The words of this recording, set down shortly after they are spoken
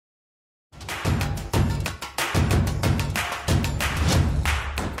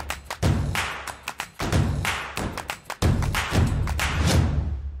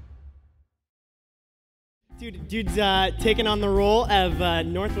Dude's taking on the role of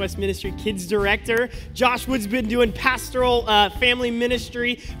Northwest Ministry Kids Director. Josh Wood's been doing pastoral family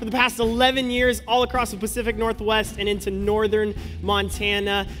ministry for the past 11 years all across the Pacific Northwest and into northern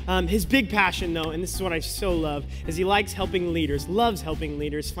Montana. His big passion, though, and this is what I so love, is he likes helping leaders, loves helping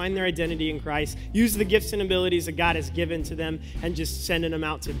leaders find their identity in Christ, use the gifts and abilities that God has given to them, and just sending them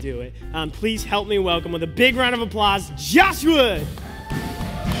out to do it. Please help me welcome with a big round of applause, Josh Wood.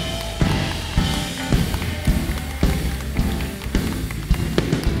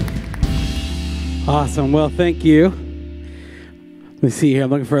 Awesome. Well, thank you. Let me see here. I'm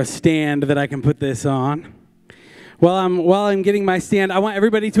looking for a stand that I can put this on. While I'm getting my stand, I want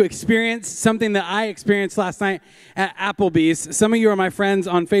everybody to experience something that I experienced last night at Applebee's. Some of you are my friends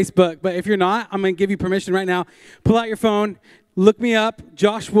on Facebook, but if you're not, I'm going to give you permission right now. Pull out your phone, look me up,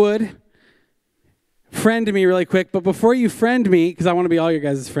 Josh Wood. Friend me really quick, but before you friend me, because I want to be all your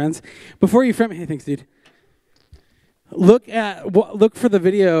guys' friends, before you friend me, hey, thanks, dude. Look for the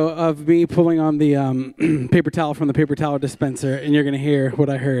video of me pulling on the paper towel from the paper towel dispenser, and you're going to hear what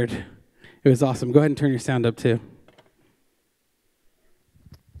I heard. It was awesome. Go ahead and turn your sound up, too.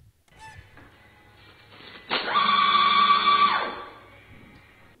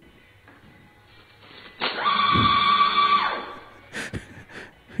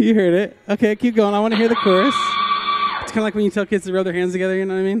 You heard it. Okay, keep going. I want to hear the chorus. It's kind of like when you tell kids to rub their hands together, you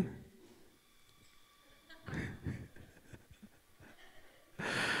know what I mean?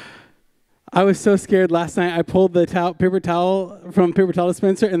 I was so scared last night. I pulled the paper towel from paper towel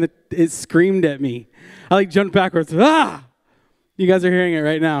dispenser, and it screamed at me. I jumped backwards. Ah! You guys are hearing it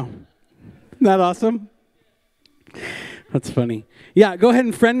right now. Isn't that awesome? That's funny. Yeah, go ahead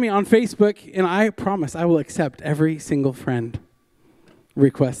and friend me on Facebook, and I promise I will accept every single friend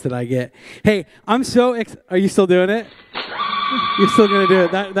request that I get. Hey, I'm so are you still doing it? You're still going to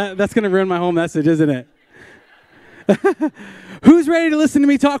do it. That's going to ruin my whole message, isn't it? Who's ready to listen to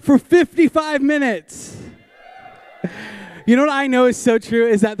me talk for 55 minutes? You know what I know is so true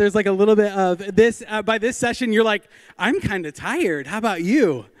is that there's like a little bit of this. By this session, you're like, I'm kind of tired. How about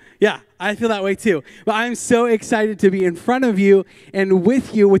you? Yeah, I feel that way too. But I'm so excited to be in front of you and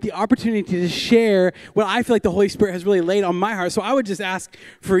with you with the opportunity to share what I feel like the Holy Spirit has really laid on my heart. So I would just ask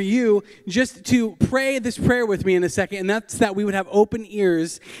for you just to pray this prayer with me in a second, and that's that we would have open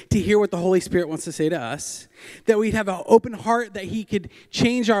ears to hear what the Holy Spirit wants to say to us, that we'd have an open heart, that he could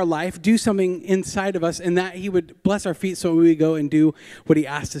change our life, do something inside of us, and that he would bless our feet so we would go and do what he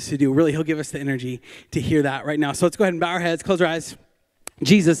asked us to do. Really, he'll give us the energy to hear that right now. So let's go ahead and bow our heads, close our eyes.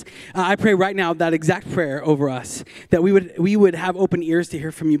 Jesus, I pray right now that exact prayer over us, that we would have open ears to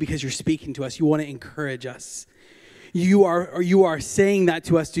hear from you because you're speaking to us. You want to encourage us. You are saying that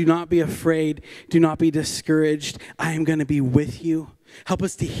to us. Do not be afraid. Do not be discouraged. I am going to be with you. Help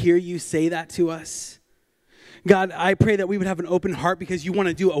us to hear you say that to us. God, I pray that we would have an open heart because you want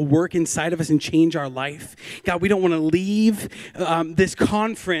to do a work inside of us and change our life. God, we don't want to leave this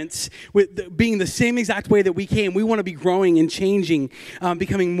conference with being the same exact way that we came. We want to be growing and changing,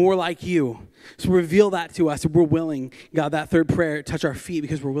 becoming more like you. So reveal that to us. We're willing, God, that third prayer, touch our feet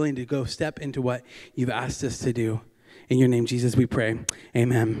because we're willing to go step into what you've asked us to do. In your name, Jesus, we pray.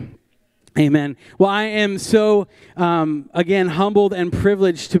 Amen. Amen. Well, I am so, again, humbled and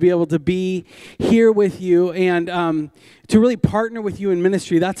privileged to be able to be here with you and to really partner with you in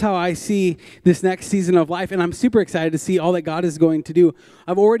ministry. That's how I see this next season of life, and I'm super excited to see all that God is going to do.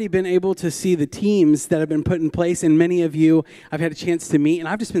 I've already been able to see the teams that have been put in place, and many of you I've had a chance to meet, and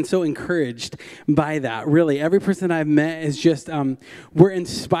I've just been so encouraged by that. Really, every person I've met is just, we're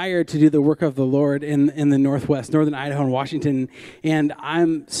inspired to do the work of the Lord in the Northwest, Northern Idaho and Washington, and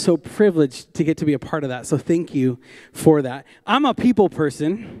I'm so privileged to get to be a part of that, so thank you for that. I'm a people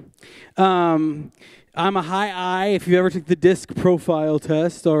person. I'm a high I, if you ever took the DISC profile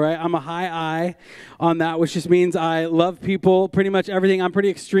test, all right? I'm a high I on that, which just means I love people, pretty much everything. I'm pretty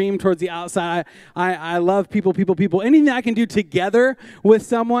extreme towards the outside. I love people. Anything I can do together with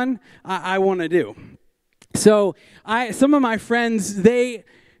someone, I want to do. So some of my friends, they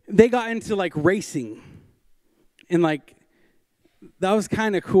got into like racing, and like that was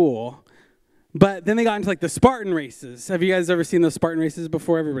kind of cool. But then they got into like the Spartan races. Have you guys ever seen those Spartan races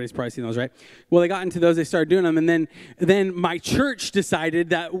before? Everybody's probably seen those, right? Well, they got into those. They started doing them. And then my church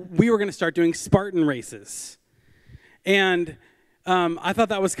decided that we were going to start doing Spartan races. And I thought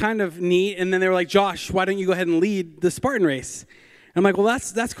that was kind of neat. And then they were like, Josh, why don't you go ahead and lead the Spartan race? I'm like, well,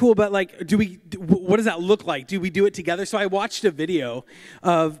 that's cool, but like, what does that look like? Do we do it together? So I watched a video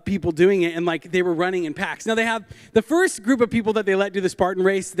of people doing it, and like they were running in packs. Now they have the first group of people that they let do the Spartan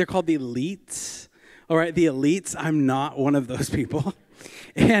race. They're called the elites. All right, the elites. I'm not one of those people.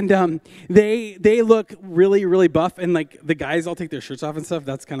 And they look really, really buff, and like the guys all take their shirts off and stuff.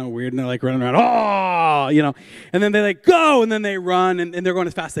 That's kind of weird, and they're like running around, and then they like go, and then they run, and they're going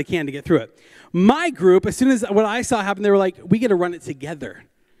as fast as they can to get through it. My group, as soon as what I saw happen, they were like, we get to run it together.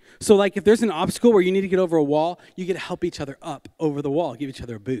 So like if there's an obstacle where you need to get over a wall, you get to help each other up over the wall, give each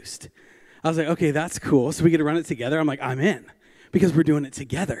other a boost. I was like, okay, that's cool. So we get to run it together. I'm like, I'm in, because we're doing it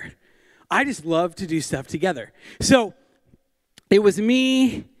together. I just love to do stuff together. So it was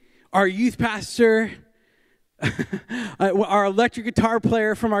me, our youth pastor, our electric guitar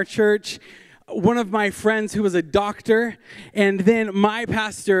player from our church, one of my friends who was a doctor, and then my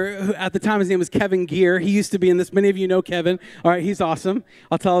pastor, who at the time his name was Kevin Gear. He used to be in this. Many of you know Kevin. All right, he's awesome.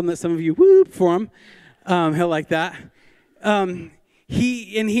 I'll tell him that some of you whoop for him. He'll like that.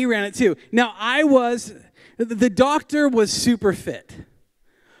 He ran it too. Now the doctor was super fit.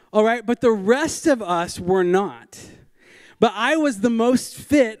 All right, but the rest of us were not. But I was the most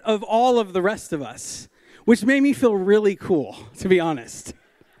fit of all of the rest of us, which made me feel really cool, to be honest.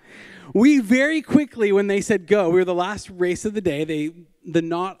 We very quickly, when they said go, we were the last race of the day. The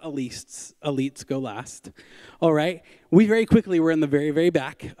not elites go last. All right? We very quickly were in the very, very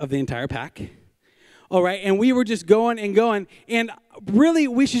back of the entire pack. All right? And we were just going and going. And really,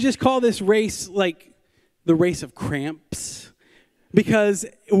 we should just call this race like the race of cramps. Because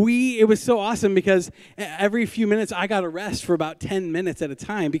it was so awesome, because every few minutes I got a rest for about 10 minutes at a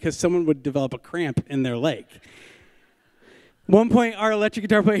time because someone would develop a cramp in their leg. One point, our electric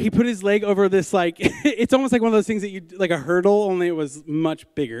guitar player, he put his leg over this, like, it's almost like one of those things that you, like a hurdle, only it was much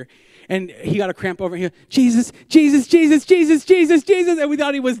bigger. And he got a cramp over here. Jesus, Jesus, Jesus, Jesus, Jesus, Jesus. And we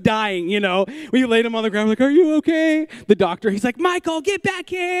thought he was dying, you know. We laid him on the ground, like, are you okay? The doctor, he's like, Michael, get back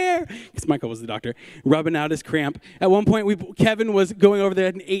here. Because Michael was the doctor, rubbing out his cramp. At one point, Kevin was going over there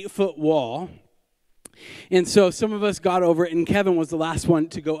at an 8-foot wall. And so some of us got over it, and Kevin was the last one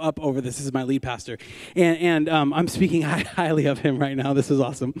to go up over this. This is my lead pastor. And I'm speaking highly of him right now. This is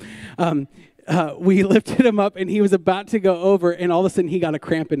awesome. We lifted him up, and he was about to go over, and all of a sudden he got a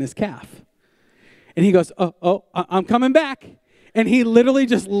cramp in his calf. And he goes, I'm coming back. And he literally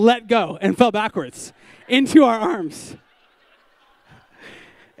just let go and fell backwards into our arms.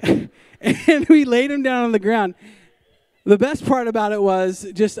 And we laid him down on the ground. The best part about it was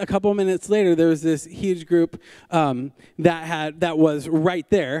just a couple minutes later, there was this huge group that was right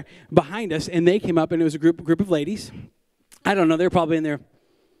there behind us, and they came up, and it was a group of ladies. I don't know, they were probably in their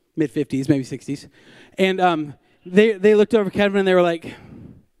mid-50s, maybe 60s. And they looked over Kevin, and they were like,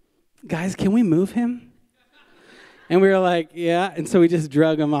 guys, can we move him? And we were like, yeah. And so we just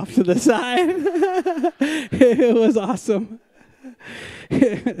drug him off to the side. It was awesome.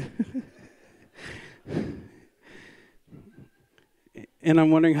 And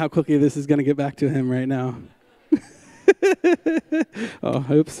I'm wondering how quickly this is going to get back to him right now. Oh,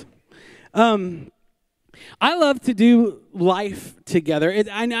 oops. I love to do life together.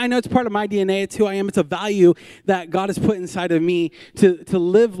 I know it's part of my DNA. It's who I am. It's a value that God has put inside of me to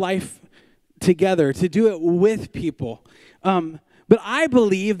live life together, to do it with people. But I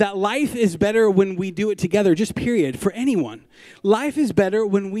believe that life is better when we do it together, just period, for anyone. Life is better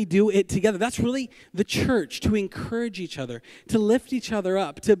when we do it together. That's really the church, to encourage each other, to lift each other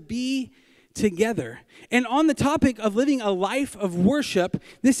up, to be together. And on the topic of living a life of worship,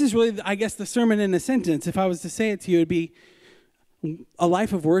 this is really, I guess, the sermon in a sentence. If I was to say it to you, it would be, a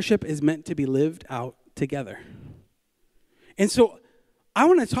life of worship is meant to be lived out together. And so I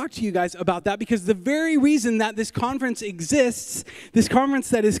want to talk to you guys about that, because the very reason that this conference exists, this conference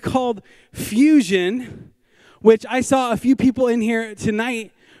that is called Fusion, which I saw a few people in here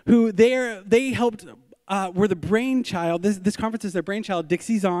tonight who they helped, were the brainchild. This conference is their brainchild.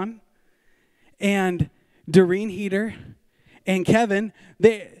 Dixie's on, and Doreen Heater, and Kevin.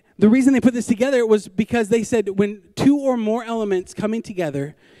 The reason they put this together was because they said when two or more elements coming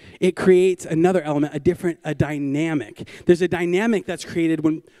together, it creates another element, a dynamic. There's a dynamic that's created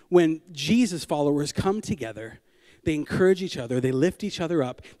when Jesus followers come together. They encourage each other. They lift each other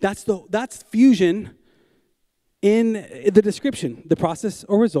up. That's fusion in the description, the process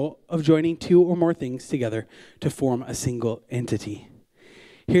or result of joining two or more things together to form a single entity.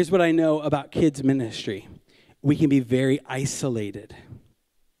 Here's what I know about kids ministry. We can be very isolated.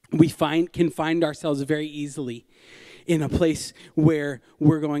 We can find ourselves very easily in a place where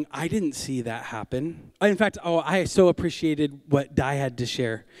we're going, I didn't see that happen. In fact, I so appreciated what Di had to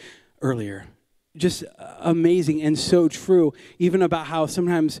share earlier. Just amazing and so true, even about how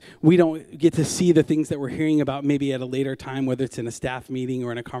sometimes we don't get to see the things that we're hearing about maybe at a later time, whether it's in a staff meeting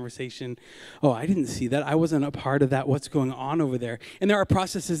or in a conversation. Oh, I didn't see that. I wasn't a part of that. What's going on over there? And there are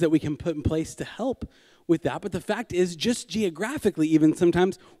processes that we can put in place to help with that. But the fact is, just geographically, even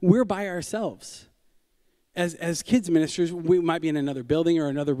sometimes, we're by ourselves. As kids ministers, we might be in another building or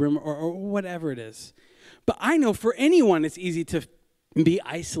another room or whatever it is. But I know for anyone, it's easy to be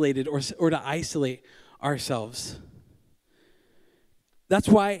isolated or to isolate ourselves. That's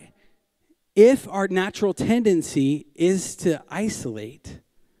why if our natural tendency is to isolate,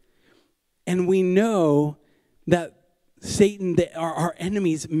 and we know that Satan, our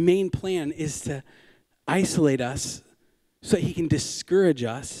enemy's main plan is to isolate us so that he can discourage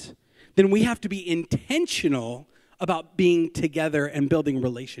us, then we have to be intentional about being together and building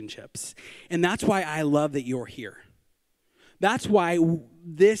relationships. And that's why I love that you're here. That's why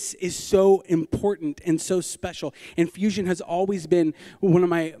this is so important and so special. And Fusion has always been one of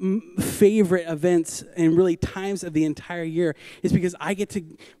my favorite events and really times of the entire year, is because I get to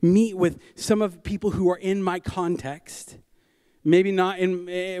meet with some of the people who are in my context. Maybe not in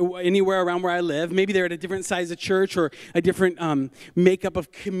anywhere around where I live. Maybe they're at a different size of church or a different makeup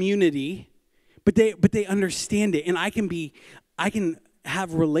of community, but they understand it, and I can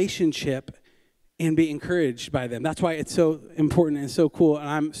have relationship and be encouraged by them. That's why it's so important and so cool, and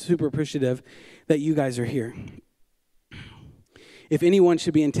I'm super appreciative that you guys are here. If anyone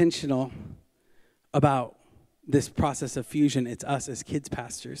should be intentional about this process of fusion, it's us as kids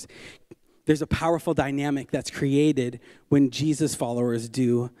pastors. There's a powerful dynamic that's created when Jesus followers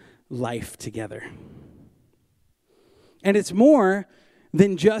do life together. And it's more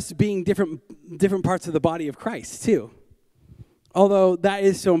than just being different parts of the body of Christ, too. Although that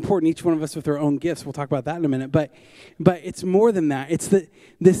is so important, each one of us with our own gifts. We'll talk about that in a minute. But it's more than that. It's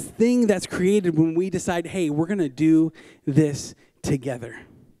this thing that's created when we decide, hey, we're going to do this together.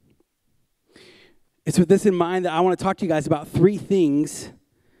 It's with this in mind that I want to talk to you guys about 3 things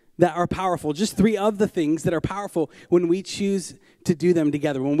that are powerful, just 3 of the things that are powerful when we choose to do them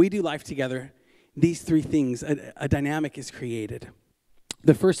together. When we do life together, these 3 things, a dynamic is created.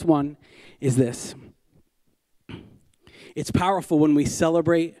 The first one is this. It's powerful when we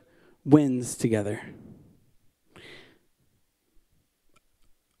celebrate wins together.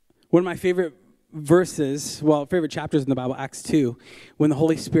 One of my favorite favorite chapters in the Bible, Acts 2, when the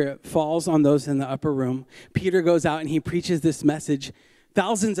Holy Spirit falls on those in the upper room, Peter goes out and he preaches this message.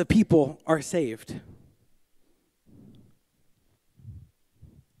 Thousands of people are saved.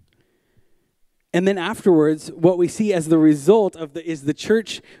 And then afterwards, what we see as the result of is the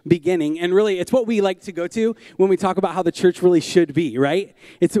church beginning. And really, it's what we like to go to when we talk about how the church really should be, right?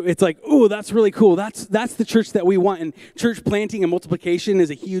 It's like, oh, that's really cool. That's the church that we want. And church planting and multiplication is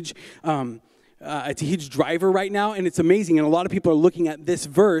a huge driver right now, and it's amazing. And a lot of people are looking at this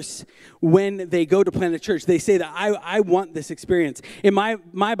verse when they go to plant a church. They say that I want this experience. In my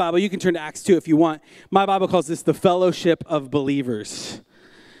Bible, you can turn to Acts 2 if you want. My Bible calls this the fellowship of believers.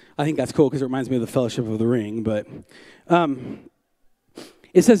 I think that's cool because it reminds me of the Fellowship of the Ring. But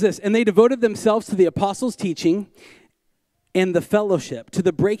it says this, and they devoted themselves to the apostles' teaching and the fellowship, to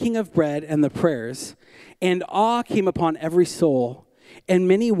the breaking of bread and the prayers, and awe came upon every soul. And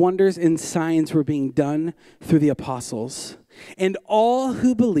many wonders and signs were being done through the apostles. And all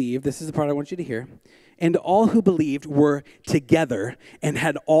who believed, this is the part I want you to hear, and all who believed were together and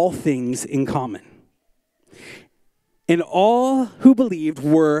had all things in common. And all who believed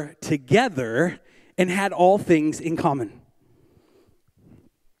were together and had all things in common.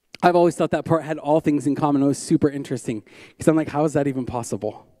 I've always thought that part had all things in common. It was super interesting because I'm like, how is that even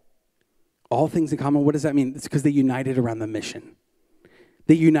possible? All things in common, what does that mean? It's because they united around the mission.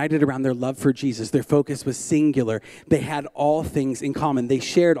 They united around their love for Jesus. Their focus was singular. They had all things in common. They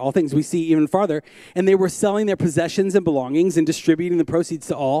shared all things. We see even farther. And they were selling their possessions and belongings and distributing the proceeds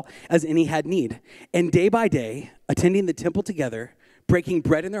to all as any had need. And day by day, attending the temple together, breaking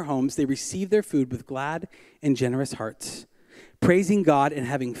bread in their homes, they received their food with glad and generous hearts, praising God and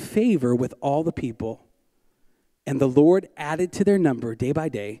having favor with all the people. And the Lord added to their number day by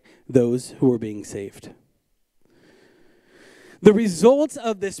day those who were being saved. The result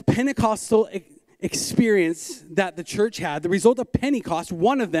of this Pentecostal experience that the church had, the result of Pentecost,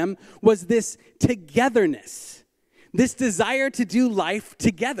 one of them was this togetherness, this desire to do life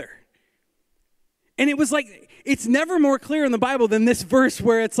together. And it was like, it's never more clear in the Bible than this verse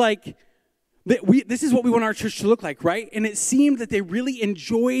where it's like, this is what we want our church to look like, right? And it seemed that they really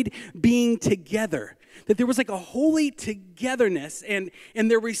enjoyed being together, that there was like a holy togetherness, and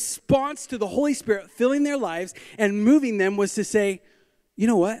their response to the Holy Spirit filling their lives and moving them was to say, you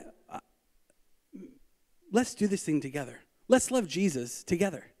know what? Let's do this thing together. Let's love Jesus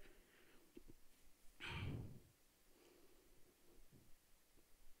together.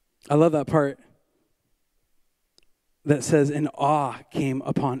 I love that part that says, and awe came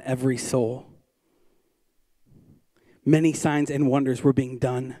upon every soul. Many signs and wonders were being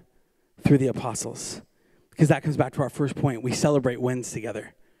done through the apostles. Because that comes back to our first point. We celebrate wins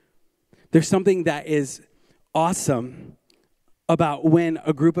together. There's something that is awesome about when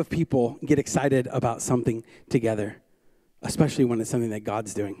a group of people get excited about something together, especially when it's something that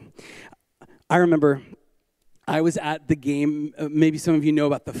God's doing. I remember I was at the game. Maybe some of you know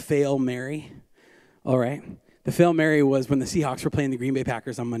about the Fail Mary. All right. The Fail Mary was when the Seahawks were playing the Green Bay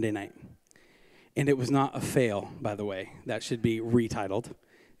Packers on Monday night. And it was not a fail, by the way. That should be retitled.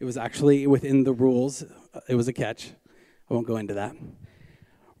 It was actually within the rules. It was a catch. I won't go into that.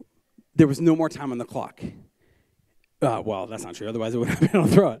 There was no more time on the clock. Well, that's not true. Otherwise, it would have been able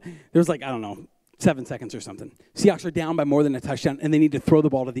to throw it. There was 7 seconds or something. Seahawks are down by more than a touchdown, and they need to throw the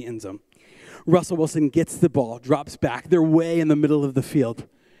ball to the end zone. Russell Wilson gets the ball, drops back. They're way in the middle of the field,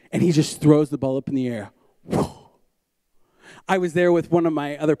 and he just throws the ball up in the air. I was there with one of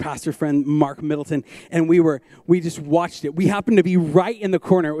my other pastor friends, Mark Middleton, and we just watched it. We happened to be right in the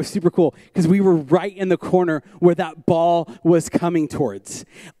corner. It was super cool because we were right in the corner where that ball was coming towards.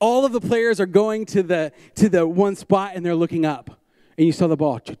 All of the players are going to the one spot, and they're looking up. And you saw the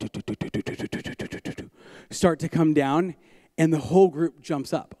ball start to come down, and the whole group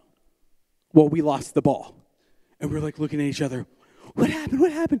jumps up. Well, we lost the ball. And we're looking at each other. What happened?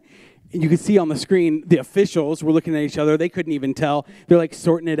 What happened? And you could see on the screen, the officials were looking at each other. They couldn't even tell. They're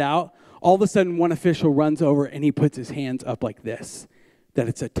sorting it out. All of a sudden, one official runs over and he puts his hands up like this, that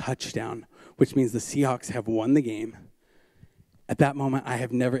it's a touchdown, which means the Seahawks have won the game. At that moment, I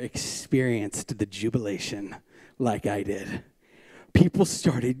have never experienced the jubilation like I did. People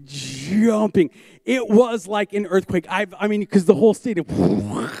started jumping. It was like an earthquake. Because the whole stadium,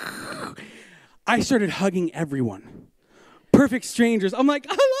 I started hugging everyone. Perfect strangers. I'm like,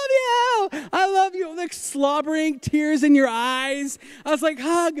 I love you. I love you. Slobbering, tears in your eyes. I was like,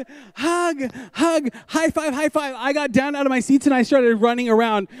 hug, hug, hug, high five, high five. I got down out of my seats and I started running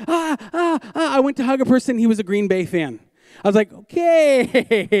around. I went to hug a person. He was a Green Bay fan. I was like,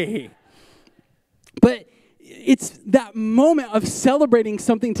 okay. But it's that moment of celebrating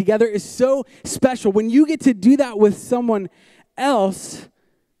something together is so special. When you get to do that with someone else,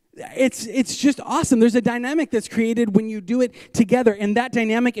 it's just awesome. There's a dynamic that's created when you do it together, and that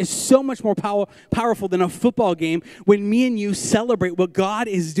dynamic is so much more powerful than a football game when me and you celebrate what God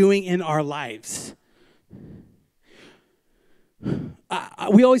is doing in our lives.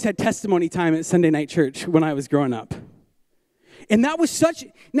 We always had testimony time at Sunday night church when I was growing up. And that was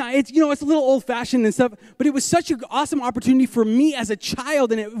it's a little old-fashioned and stuff, but it was such an awesome opportunity for me as a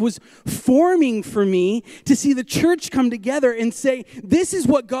child, and it was forming for me to see the church come together and say, this is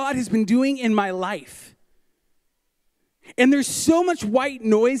what God has been doing in my life. And there's so much white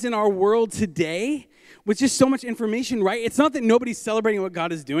noise in our world today with just so much information, right? It's not that nobody's celebrating what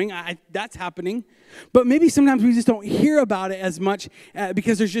God is doing. That's happening. But maybe sometimes we just don't hear about it as much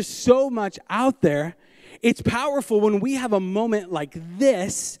because there's just so much out there. It's powerful when we have a moment like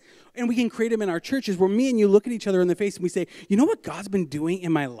this, and we can create them in our churches, where me and you look at each other in the face and we say, you know what God's been doing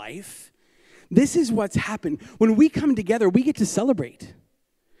in my life? This is what's happened. When we come together, we get to celebrate.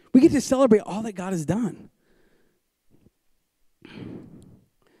 We get to celebrate all that God has done.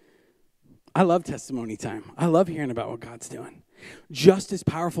 I love testimony time. I love hearing about what God's doing. Just as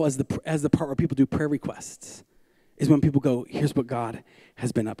powerful as the part where people do prayer requests is when people go, here's what God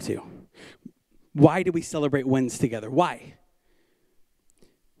has been up to. Why do we celebrate wins together? Why?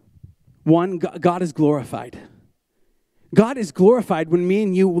 One, God is glorified. God is glorified when me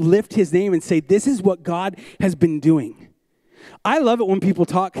and you lift his name and say, this is what God has been doing. I love it when people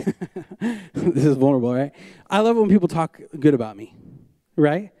talk. This is vulnerable, right? I love it when people talk good about me,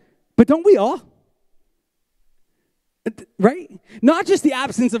 right? But don't we all? Right? Not just the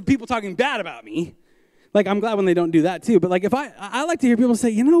absence of people talking bad about me. I'm glad when they don't do that too. But if I like to hear people say,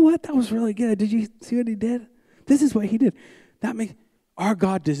 you know what, that was really good. Did you see what he did? This is what he did. Our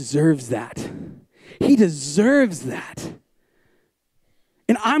God deserves that. He deserves that.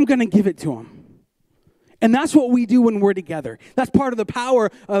 And I'm going to give it to him. And that's what we do when we're together. That's part of the power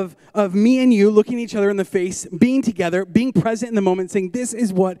of me and you looking each other in the face, being together, being present in the moment, saying, this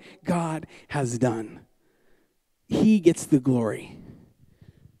is what God has done. He gets the glory.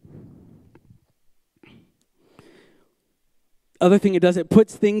 Other thing it does, it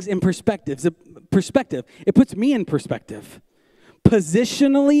puts things in perspective. It puts me in perspective.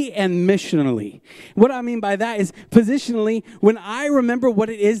 Positionally and missionally. What I mean by that is positionally, when I remember what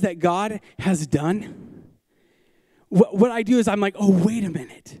it is that God has done, what I do is I'm like, oh, wait a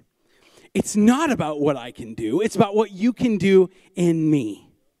minute. It's not about what I can do. It's about what you can do in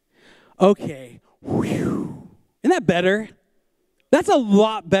me. Okay. Whew. Isn't that better? That's a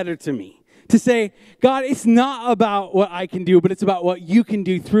lot better to me. To say, God, it's not about what I can do, but it's about what you can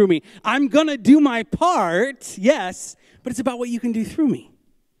do through me. I'm going to do my part, yes, but it's about what you can do through me.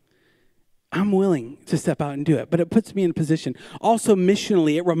 I'm willing to step out and do it, but it puts me in a position. Also,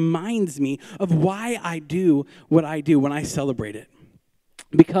 missionally, it reminds me of why I do what I do when I celebrate it.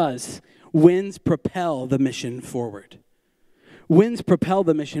 Because wins propel the mission forward. Wins propel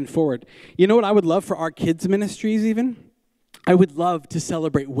the mission forward. You know what I would love for our kids' ministries even? I would love to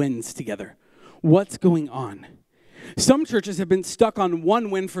celebrate wins together. What's going on? Some churches have been stuck on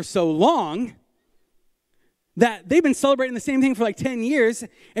one win for so long that they've been celebrating the same thing for like 10 years,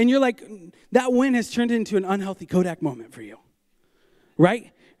 and you're like, that win has turned into an unhealthy Kodak moment for you,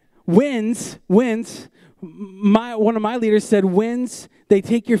 right? Wins. One of my leaders said, wins, they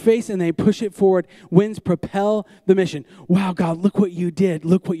take your face and they push it forward. Wins propel the mission. Wow, God, look what you did.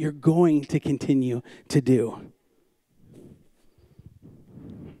 Look what you're going to continue to do.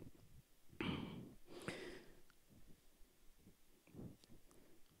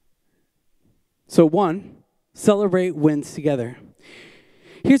 So one, celebrate wins together.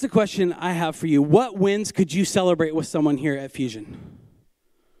 Here's a question I have for you. What wins could you celebrate with someone here at Fusion?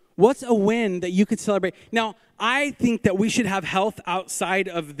 What's a win that you could celebrate? Now, I think that we should have health outside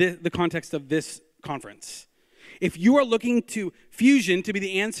of the context of this conference. If you are looking to Fusion to be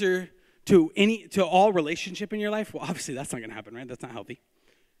the answer to all relationship in your life, well, obviously that's not going to happen, right? That's not healthy.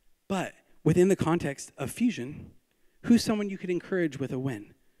 But within the context of Fusion, who's someone you could encourage with a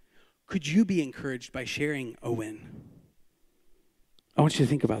win? Could you be encouraged by sharing a win? I want you to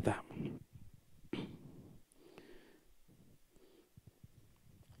think about that.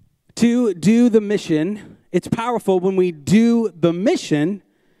 To do the mission, it's powerful when we do the mission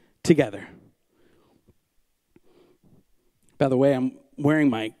together. By the way, I'm wearing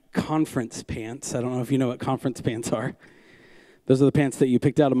my conference pants. I don't know if you know what conference pants are. Those are the pants that you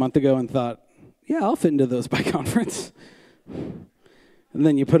picked out a month ago and thought, yeah, I'll fit into those by conference. And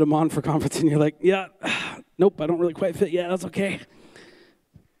then you put them on for conference and you're like, yeah, nope, I don't really quite fit yet. That's okay.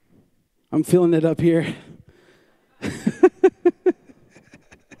 I'm feeling it up here.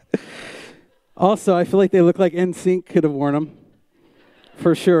 Also, I feel like they look like NSYNC could have worn them,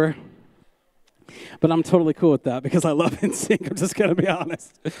 for sure. But I'm totally cool with that because I love NSYNC. I'm just going to be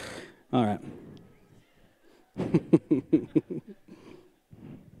honest. All right.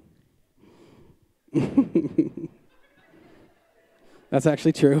 That's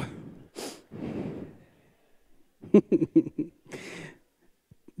actually true.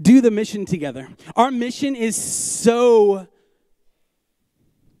 Do the mission together. Our mission is so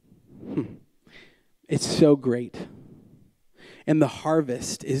it's so great. And the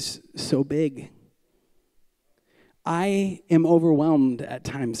harvest is so big. I am overwhelmed at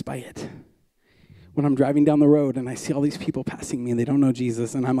times by it. When I'm driving down the road and I see all these people passing me and they don't know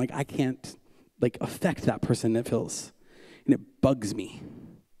Jesus, and I'm like, I can't affect that person, it feels. And it bugs me.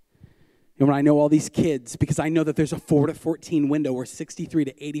 And when I know all these kids, because I know that there's a 4 to 14 window where 63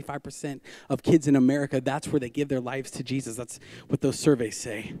 to 85% of kids in America, that's where they give their lives to Jesus. That's what those surveys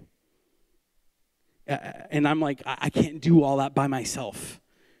say. And I'm like, I can't do all that by myself.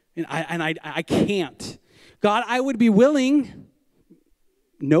 And I can't. God, I would be willing.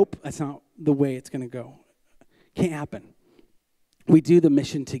 Nope, that's not the way it's going to go. Can't happen. We do the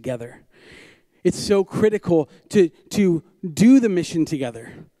mission together. It's so critical to do the mission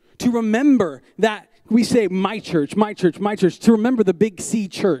together. To remember that we say, my church, my church, my church. To remember the big C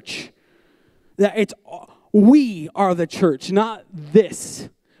church. That we are the church, not this.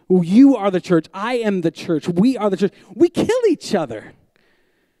 You are the church. I am the church. We are the church. We kill each other.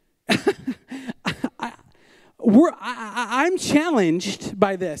 I'm challenged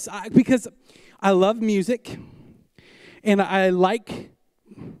by this because I love music and I like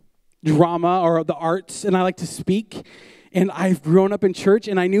drama or the arts and I like to speak. And I've grown up in church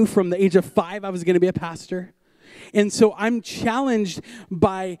and I knew from the age of 5 I was going to be a pastor. And so I'm challenged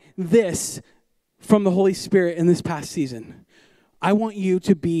by this from the Holy Spirit in this past season. I want you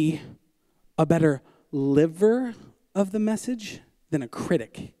to be a better liver of the message than a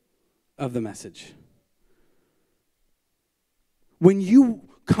critic of the message. When you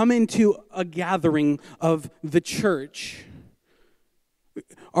come into a gathering of the church,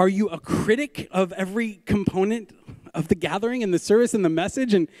 are you a critic of every component of the gathering and the service and the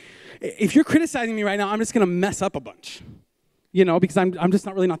message? And if you're criticizing me right now, I'm just going to mess up a bunch, because I'm just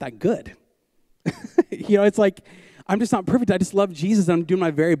not that good. It's like, I'm just not perfect. I just love Jesus. I'm doing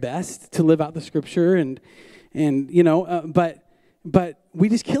my very best to live out the scripture but we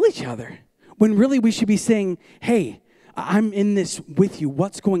just kill each other when really we should be saying, hey, I'm in this with you.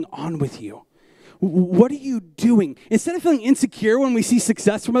 What's going on with you? What are you doing? Instead of feeling insecure when we see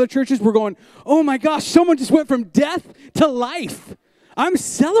success from other churches, we're going, oh my gosh, someone just went from death to life. I'm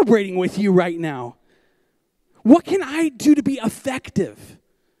celebrating with you right now. What can I do to be effective?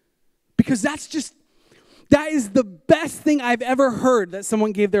 Because that is the best thing I've ever heard, that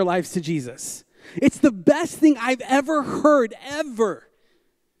someone gave their lives to Jesus. It's the best thing I've ever heard, ever.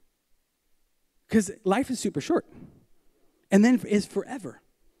 Because life is super short. And then is forever.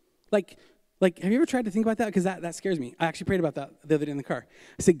 Like, have you ever tried to think about that? Because that scares me. I actually prayed about that the other day in the car.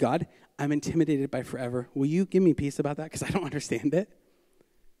 I said, God, I'm intimidated by forever. Will you give me peace about that? Because I don't understand it.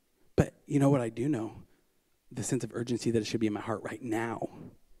 But you know what I do know? The sense of urgency that it should be in my heart right now.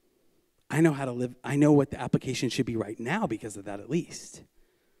 I know how to live. I know what the application should be right now because of that, at least.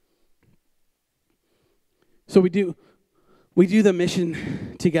 So we do the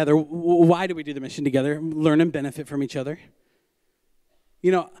mission together. Why do we do the mission together? Learn and benefit from each other.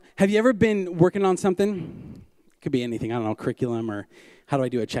 You know, have you ever been working on something? It could be anything. I don't know, curriculum, or how do I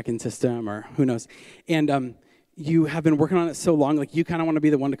do a check-in system, or who knows. And you have been working on it so long, like you kind of want to be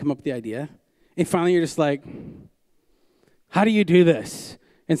the one to come up with the idea. And finally you're just like, how do you do this?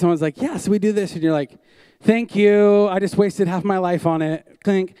 And someone's like, yeah, so we do this. And you're like, thank you. I just wasted half my life on it.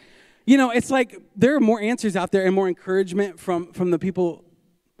 Clink. You know, it's like there are more answers out there and more encouragement from the people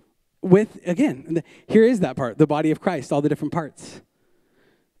with, again, here is that part, the body of Christ, all the different parts.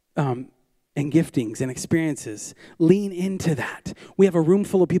 And giftings and experiences. Lean into that. We have a room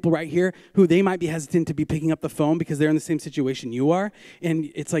full of people right here who they might be hesitant to be picking up the phone because they're in the same situation you are.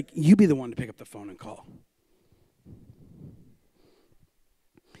 And it's like, you be the one to pick up the phone and call.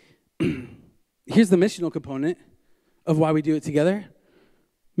 Here's the missional component of why we do it together.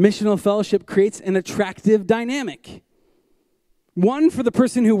 Missional fellowship creates an attractive dynamic. One, for the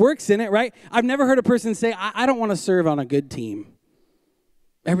person who works in it, right? I've never heard a person say, I don't want to serve on a good team.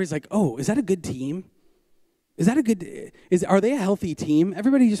 Everybody's like, oh, is that a good team? Are they a healthy team?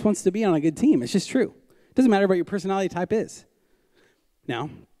 Everybody just wants to be on a good team. It's just true. It doesn't matter what your personality type is.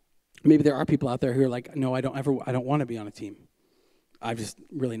 Now, maybe there are people out there who are like, no, I don't want to be on a team. I've just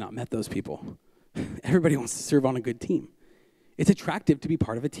really not met those people. Everybody wants to serve on a good team. It's attractive to be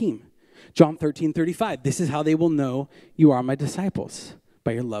part of a team. John 13:35, this is how they will know you are my disciples,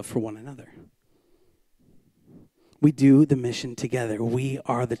 by your love for one another. We do the mission together. We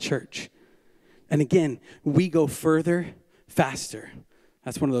are the church. And again, we go further, faster.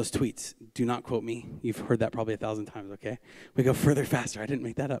 That's one of those tweets. Do not quote me. You've heard that probably 1,000 times, okay? We go further, faster. I didn't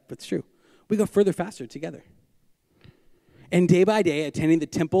make that up, but it's true. We go further, faster together. And day by day, attending the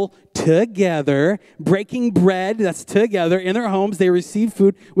temple together, breaking bread, that's together, in their homes, they receive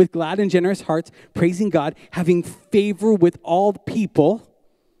food with glad and generous hearts, praising God, having favor with all people.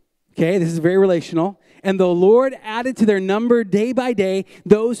 Okay, this is very relational. And the Lord added to their number day by day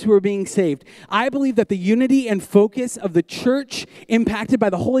those who were being saved. I believe that the unity and focus of the church impacted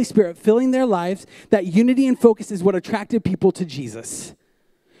by the Holy Spirit filling their lives, that unity and focus is what attracted people to Jesus.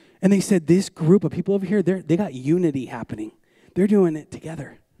 And they said, this group of people over here, they got unity happening. They're doing it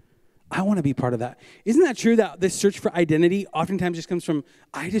together. I want to be part of that. Isn't that true that this search for identity oftentimes just comes from,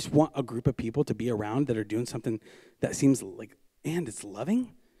 I just want a group of people to be around that are doing something that seems like, and it's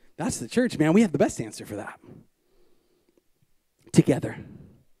loving? That's the church, man. We have the best answer for that. Together.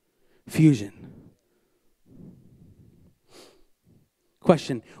 Fusion.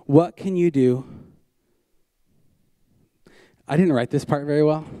 Question, what can you do? I didn't write this part very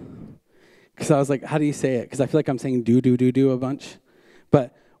well because I was like, how do you say it? Because I feel like I'm saying do a bunch.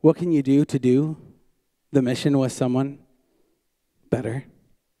 But what can you do to do the mission with someone better?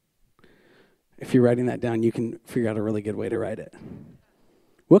 If you're writing that down, you can figure out a really good way to write it.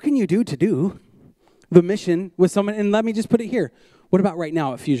 What can you do to do the mission with someone? And let me just put it here. What about right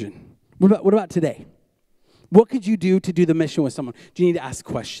now at Fusion? What about today? What could you do to do the mission with someone? Do you need to ask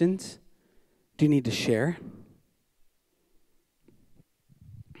questions? Do you need to share?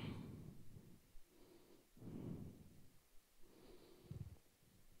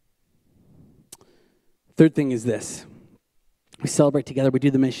 Third thing is this. We celebrate together. We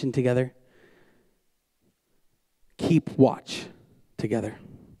do the mission together. Keep watch together.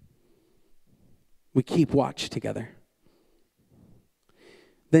 We keep watch together.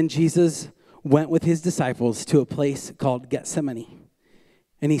 Then Jesus went with his disciples to a place called Gethsemane.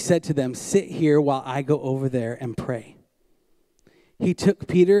 And he said to them, sit here while I go over there and pray. He took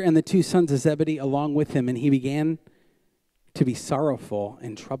Peter and the two sons of Zebedee along with him, and he began to be sorrowful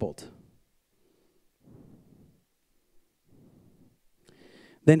and troubled.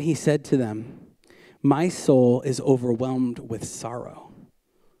 Then he said to them, my soul is overwhelmed with sorrow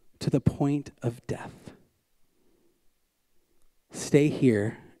to the point of death. Stay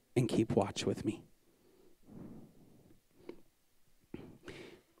here and keep watch with me.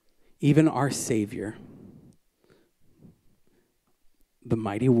 Even our Savior, the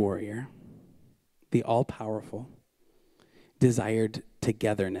mighty warrior, the all-powerful, desired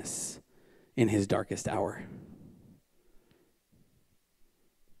togetherness in his darkest hour.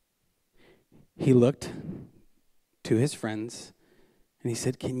 He looked to his friends and he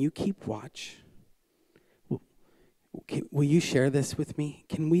said, "Can you keep watch? Will you share this with me?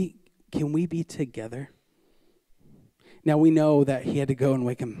 Can we be together?" Now we know that he had to go and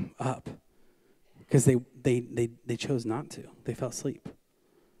wake him up because they chose not to. They fell asleep.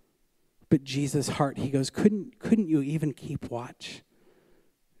 But Jesus' heart, he goes, couldn't you even keep watch?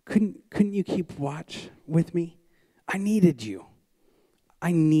 Couldn't you keep watch with me? I needed you.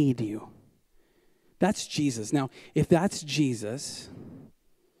 I need you. That's Jesus. Now, if that's Jesus,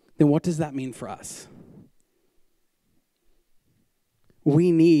 then what does that mean for us?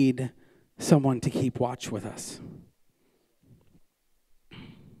 We need someone to keep watch with us.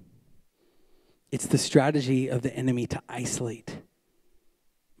 It's the strategy of the enemy to isolate.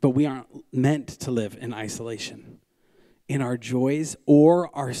 But we aren't meant to live in isolation, in our joys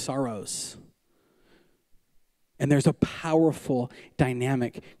or our sorrows. And there's a powerful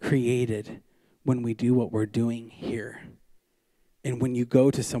dynamic created when we do what we're doing here. And when you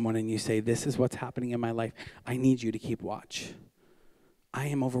go to someone and you say, "This is what's happening in my life. I need you to keep watch. I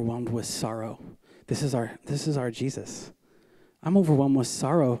am overwhelmed with sorrow." This is our Jesus. I'm overwhelmed with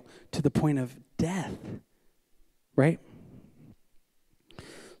sorrow to the point of death, right?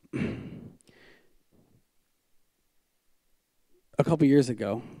 A couple years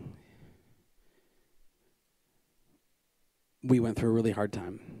ago, we went through a really hard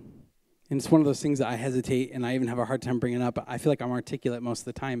time. And it's one of those things that I hesitate and I even have a hard time bringing up. I feel like I'm articulate most of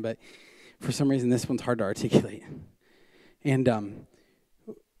the time, but for some reason this one's hard to articulate. And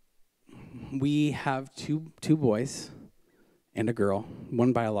we have two boys and a girl,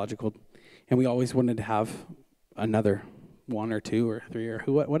 one biological, and we always wanted to have another one or two or three or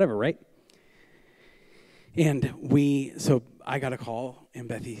whatever, right? And so I got a call and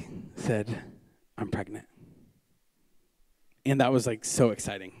Bethie said, "I'm pregnant." And that was like so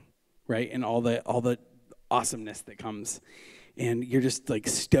exciting, right? And all the awesomeness that comes. And you're just like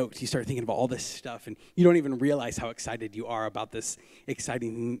stoked. You start thinking about all this stuff and you don't even realize how excited you are about this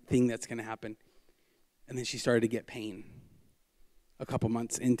exciting thing that's going to happen. And then she started to get pain a couple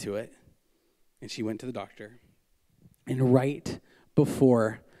months into it. And she went to the doctor. And right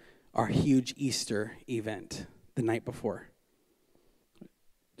before our huge Easter event, the night before,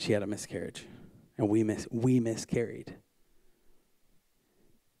 she had a miscarriage. And we miscarried.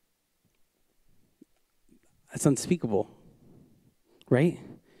 That's unspeakable, right?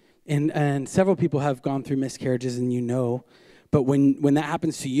 And several people have gone through miscarriages, and you know, but when that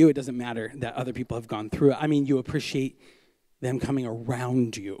happens to you, it doesn't matter that other people have gone through it. I mean, you appreciate them coming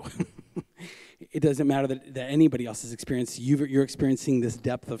around you. It doesn't matter that anybody else has experienced. You're experiencing this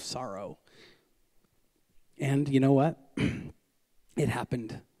depth of sorrow. And you know what? It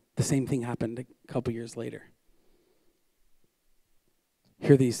happened. The same thing happened a couple years later.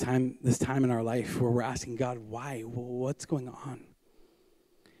 Here, this time in our life where we're asking God, why? What's going on?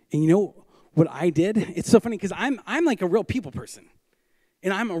 And you know what I did? It's so funny because I'm like a real people person.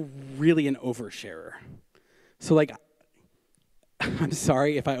 And I'm really an oversharer. So like, I'm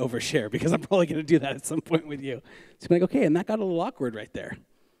sorry if I overshare because I'm probably going to do that at some point with you. So I'm like, okay, and that got a little awkward right there.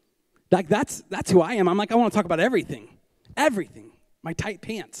 Like that's who I am. I'm like, I want to talk about everything. Everything. My tight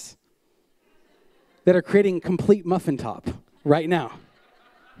pants that are creating complete muffin top right now.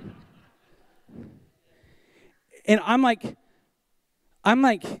 And I'm like, I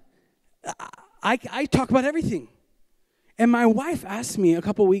talk about everything. And my wife asked me a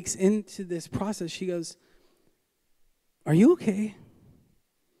couple weeks into this process, she goes, "Are you okay?"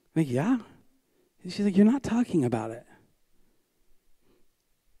 I'm like, "Yeah." And she's like, "You're not talking about it."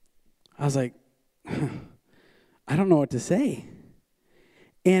 I was like, I don't know what to say.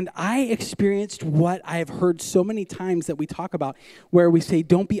 And I experienced what I have heard so many times that we talk about, where we say,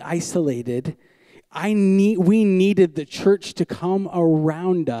 don't be isolated. We needed the church to come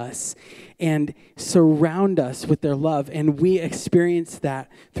around us and surround us with their love. And we experienced that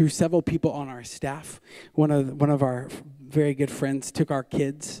through several people on our staff. One of our very good friends took our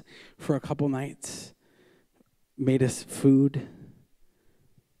kids for a couple nights, made us food.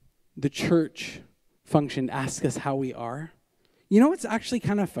 The church functioned, asked us how we are. You know what's actually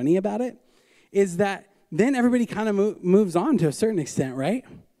kind of funny about it? Is that then everybody kind of moves on to a certain extent, right?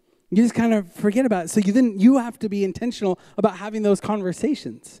 You just kind of forget about it. So you have to be intentional about having those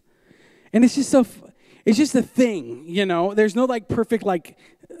conversations. And it's just it's just a thing, you know? There's no like perfect, like,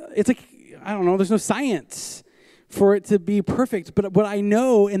 it's like, I don't know, there's no science for it to be perfect. But what I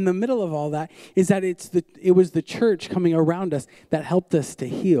know in the middle of all that is that it was the church coming around us that helped us to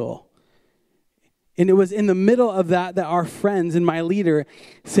heal. And it was in the middle of that our friends and my leader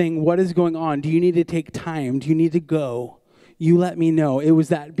saying, what is going on? Do you need to take time? Do you need to go? You let me know. It was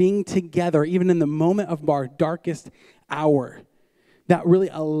that being together, even in the moment of our darkest hour, that really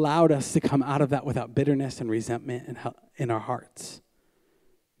allowed us to come out of that without bitterness and resentment in our hearts.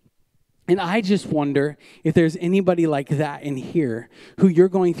 And I just wonder if there's anybody like that in here who you're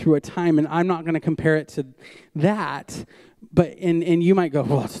going through a time, and I'm not going to compare it to that, but and you might go,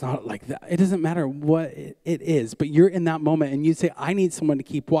 well, it's not like that. It doesn't matter what it is, but you're in that moment and you say, I need someone to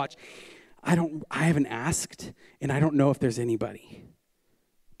keep watch. I haven't asked, and I don't know if there's anybody,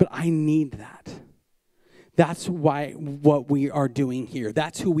 but I need that. That's what we are doing here.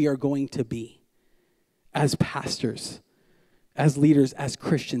 That's who we are going to be as pastors, as leaders, as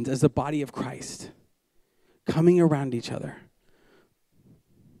Christians, as the body of Christ, coming around each other.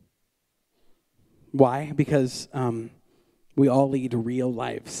 Why? Because we all lead real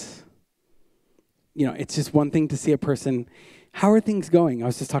lives. You know, it's just one thing to see a person. How are things going? I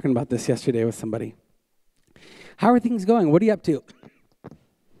was just talking about this yesterday with somebody. How are things going? What are you up to?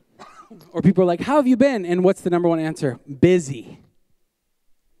 Or people are like, how have you been? And what's the number one answer? Busy.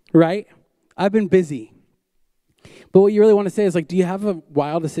 Right? I've been busy. But what you really want to say is like, do you have a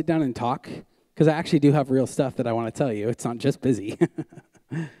while to sit down and talk? Because I actually do have real stuff that I want to tell you. It's not just busy.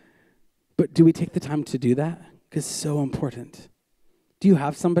 But do we take the time to do that? Because it's so important. Do you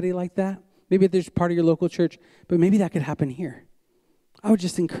have somebody like that? Maybe there's part of your local church, but maybe that could happen here. I would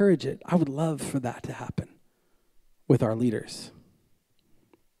just encourage it. I would love for that to happen with our leaders.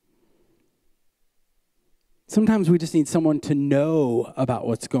 Sometimes we just need someone to know about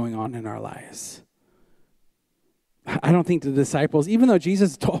what's going on in our lives. I don't think the disciples, even though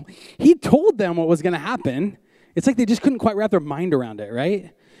Jesus told them what was going to happen, it's like they just couldn't quite wrap their mind around it,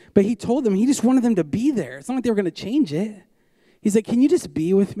 right? But he told them, he just wanted them to be there. It's not like they were going to change it. He's like, can you just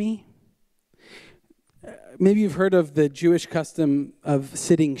be with me? Maybe you've heard of the Jewish custom of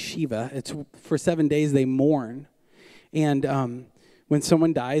sitting Shiva. It's for 7 days they mourn. And when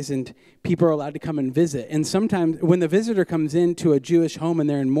someone dies and people are allowed to come and visit. And sometimes when the visitor comes into a Jewish home and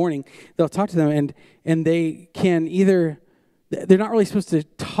they're in mourning, they'll talk to them and they can they're not really supposed to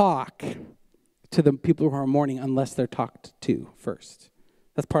talk to the people who are mourning unless they're talked to first.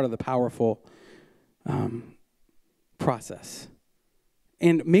 That's part of the powerful process.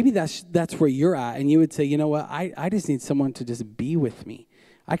 And maybe that's where you're at, and you would say, you know what, I just need someone to just be with me.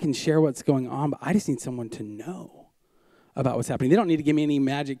 I can share what's going on, but I just need someone to know about what's happening. They don't need to give me any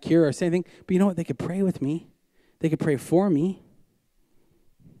magic cure or say anything, but you know what, they could pray with me. They could pray for me.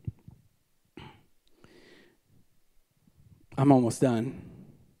 I'm almost done.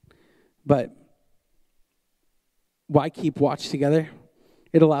 But why keep watch together?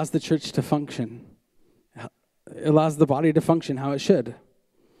 It allows the church to function. It allows the body to function how it should.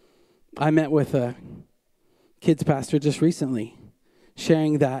 I met with a kids pastor just recently,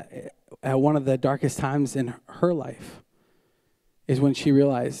 sharing that at one of the darkest times in her life is when she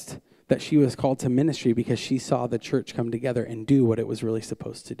realized that she was called to ministry because she saw the church come together and do what it was really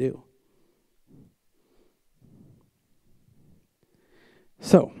supposed to do.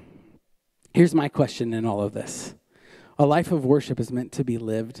 So, here's my question in all of this. A life of worship is meant to be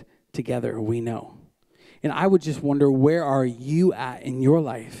lived together, we know. And I would just wonder, where are you at in your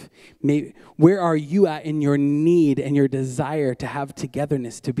life? Maybe, where are you at in your need and your desire to have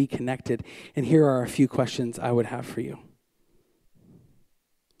togetherness, to be connected? And here are a few questions I would have for you.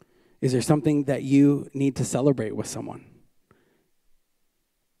 Is there something that you need to celebrate with someone?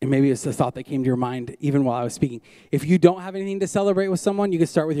 And maybe it's a thought that came to your mind even while I was speaking. If you don't have anything to celebrate with someone, you can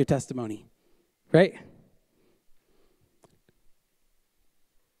start with your testimony, right?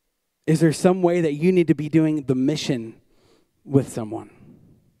 Is there some way that you need to be doing the mission with someone?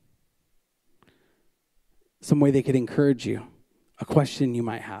 Some way they could encourage you, a question you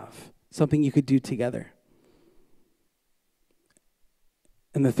might have, something you could do together.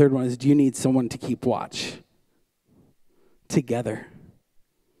 And the third one is, do you need someone to keep watch together?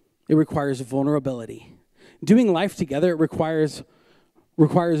 It requires vulnerability. Doing life together, it requires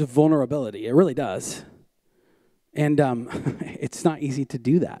vulnerability. It really does. And it's not easy to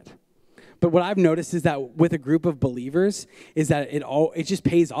do that. But what I've noticed is that with a group of believers is that it just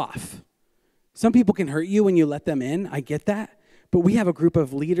pays off. Some people can hurt you when you let them in. I get that. But we have a group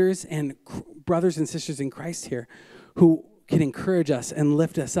of leaders and brothers and sisters in Christ here who can encourage us and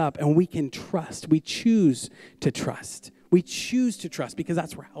lift us up, and we can trust. We choose to trust. We choose to trust because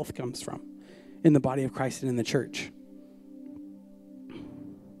that's where health comes from in the body of Christ and in the church.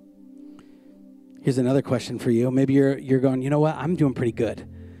 Here's another question for you. Maybe you're going, you know what? I'm doing pretty good.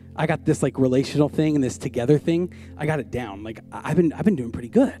 I got this like relational thing and this together thing. I got it down. Like I've been doing pretty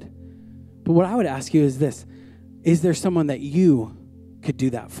good. But what I would ask you is this: is there someone that you could do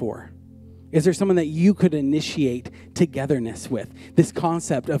that for? Is there someone that you could initiate togetherness with? This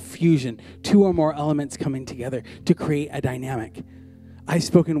concept of fusion, two or more elements coming together to create a dynamic. I've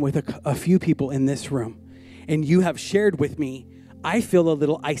spoken with a few people in this room, and you have shared with me, I feel a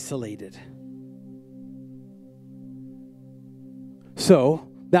little isolated. So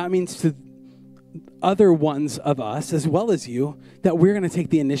that means to other ones of us, as well as you, that we're going to take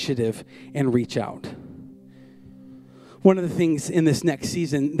the initiative and reach out. One of the things in this next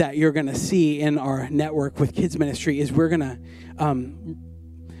season that you're going to see in our network with kids ministry is we're going to,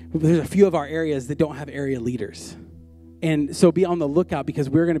 there's a few of our areas that don't have area leaders. And so be on the lookout, because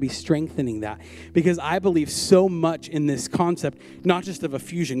we're going to be strengthening that. Because I believe so much in this concept, not just of a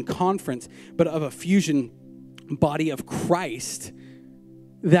fusion conference, but of a fusion body of Christ,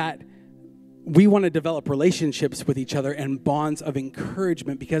 that we want to develop relationships with each other and bonds of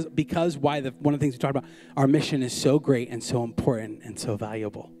encouragement, because one of the things we talked about, our mission is so great and so important and so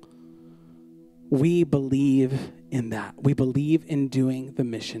valuable. We believe in that. We believe in doing the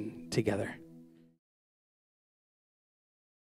mission together.